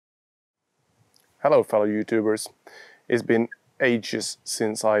Hello fellow YouTubers. It's been ages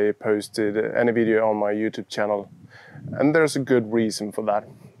since I posted any video on my YouTube channel, and there's a good reason for that.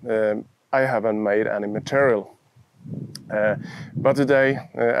 I haven't made any material. But today,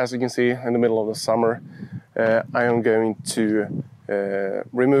 as you can see, in the middle of the summer, I am going to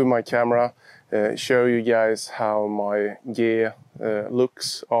remove my camera, show you guys how my gear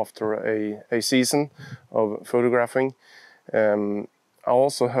looks after a season of photographing. I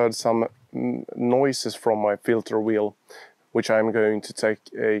also heard some noises from my filter wheel, which I'm going to take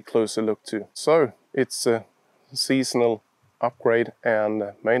a closer look to. So it's a seasonal upgrade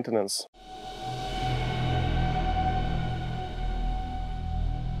and maintenance.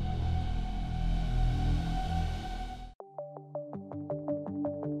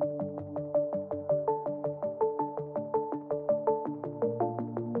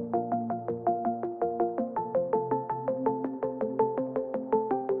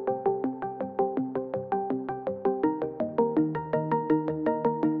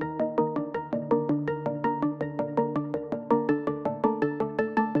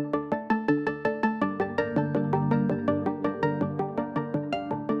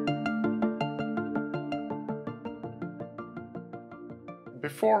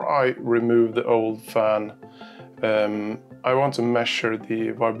 Before I remove the old fan, I want to measure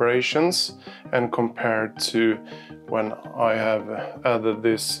the vibrations and compare to when I have added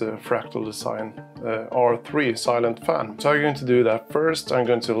this Fractal Design R3 silent fan. So I'm going to do that first. I'm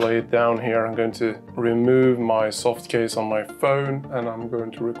going to lay it down here. I'm going to remove my soft case on my phone and I'm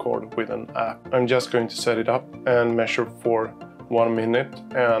going to record with an app. I'm just going to set it up and measure for 1 minute,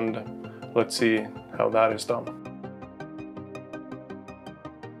 and let's see how that is done.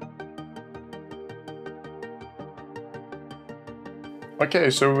 Okay,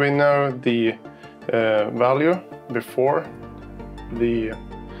 so we know the value before the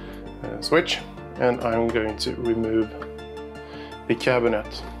switch, and I'm going to remove the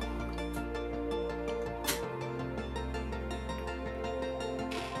cabinet.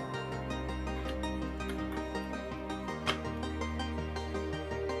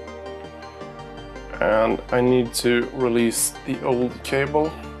 And I need to release the old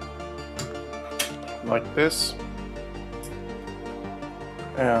cable like this.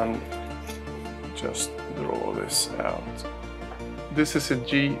 And just draw this out. This is a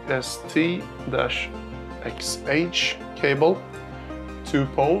GST-XH cable,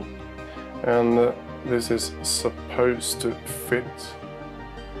 2-pole, and this is supposed to fit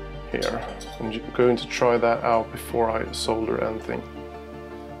here. I'm going to try that out before I solder anything.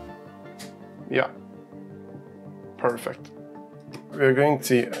 Yeah, perfect. We're going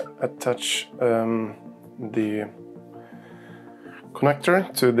to attach the connector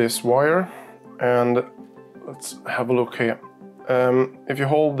to this wire, and let's have a look here. If you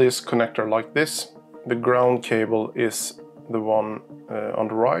hold this connector like this, the ground cable is the one on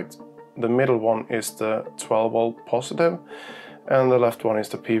the right, the middle one is the 12-volt positive, and the left one is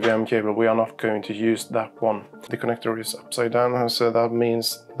the PWM cable. We are not going to use that one. The connector is upside down, so that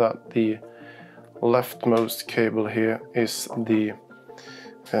means that the leftmost cable here is the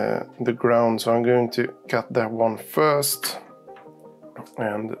ground. So I'm going to cut that one first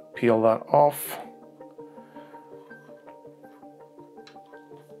and peel that off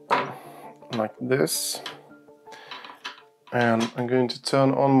like this, and I'm going to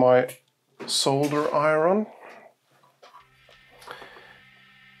turn on my solder iron,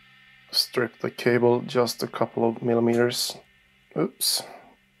 strip the cable just a couple of millimeters. Oops,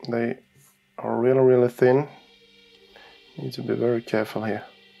 they are really thin. Need to be very careful here,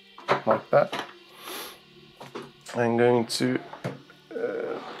 like that. I'm going to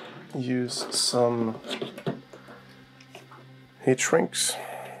use some heat shrinks,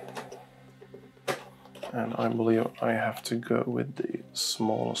 and I believe I have to go with the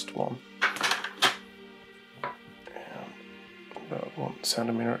smallest one, and about 1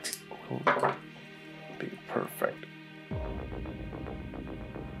 centimeter will be perfect.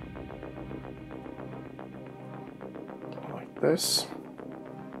 Like this.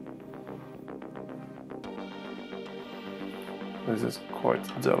 This is quite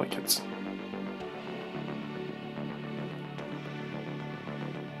delicate.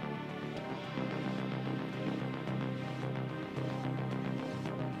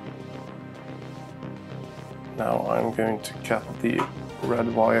 Now I'm going to cut the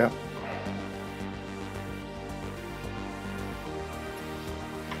red wire.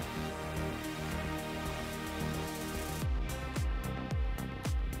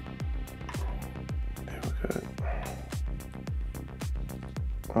 There we go.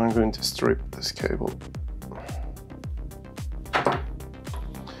 I'm going to strip this cable.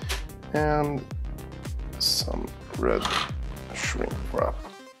 And red shrink wrap.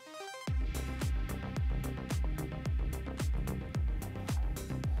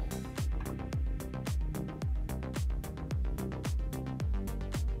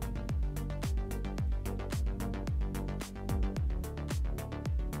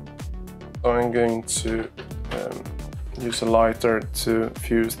 So I'm going to use a lighter to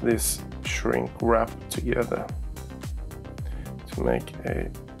fuse this shrink wrap together to make a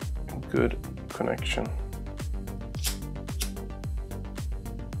good connection.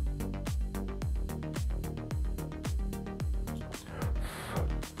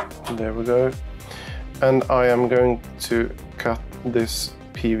 There we go. And I am going to cut this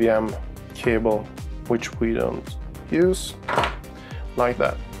PVM cable, which we don't use, like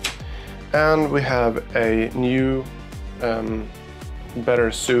that. And we have a new,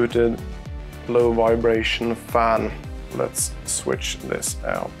 better suited low vibration fan. Let's switch this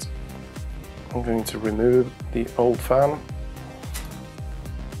out. I'm going to remove the old fan.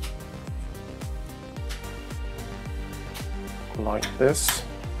 Like this.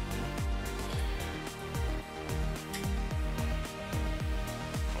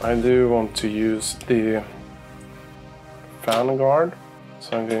 I do want to use the fan guard,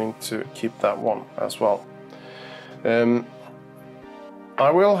 so I'm going to keep that one as well. I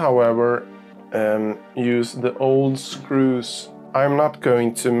will, however, use the old screws. I'm not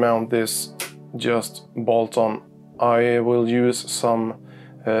going to mount this just bolt on. I will use some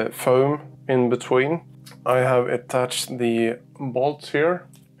foam in between. I have attached the bolts here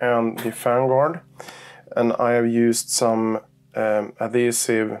and the fan guard, and I have used some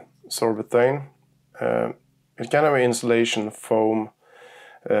adhesive sorbethane. It's kind of an insulation foam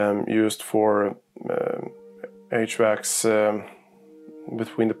used for HVACs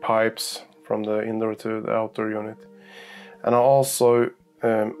between the pipes from the indoor to the outdoor unit. And I also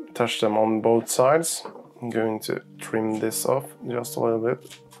touch them on both sides. I'm going to trim this off just a little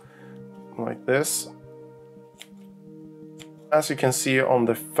bit, like this. As you can see on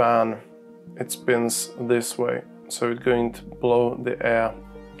the fan, it spins this way, so it's going to blow the air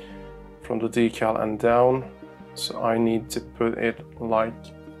from the decal and down. So I need to put it like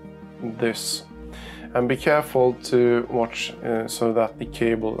this. And be careful to watch so that the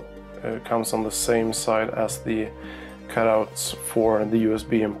cable comes on the same side as the cutouts for the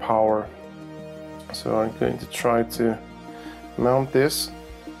USB and power. So I'm going to try to mount this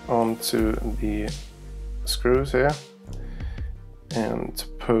onto the screws here and to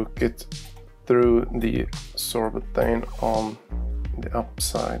poke it through the sorbethane on the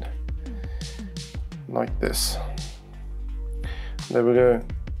upside, like this. There we go.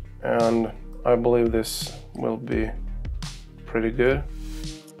 And I believe this will be pretty good.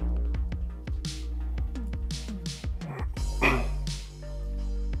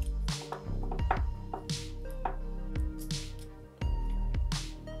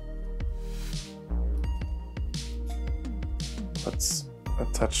 Let's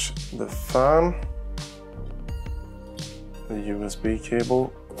attach the fan, the USB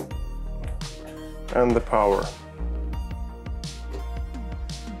cable, and the power.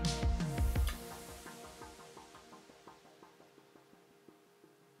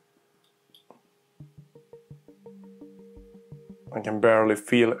 I can barely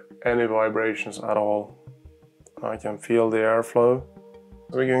feel any vibrations at all. I can feel the airflow.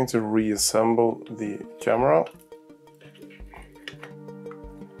 We're going to reassemble the camera.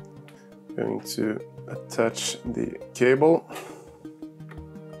 Going to attach the cable.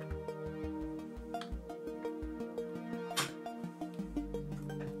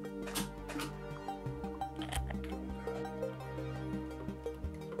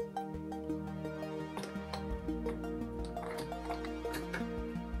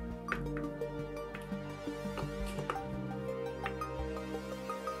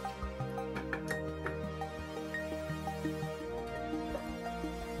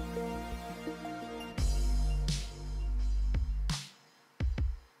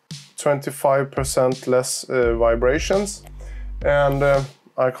 %25 less vibrations, and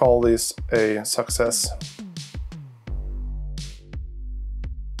I call this a success.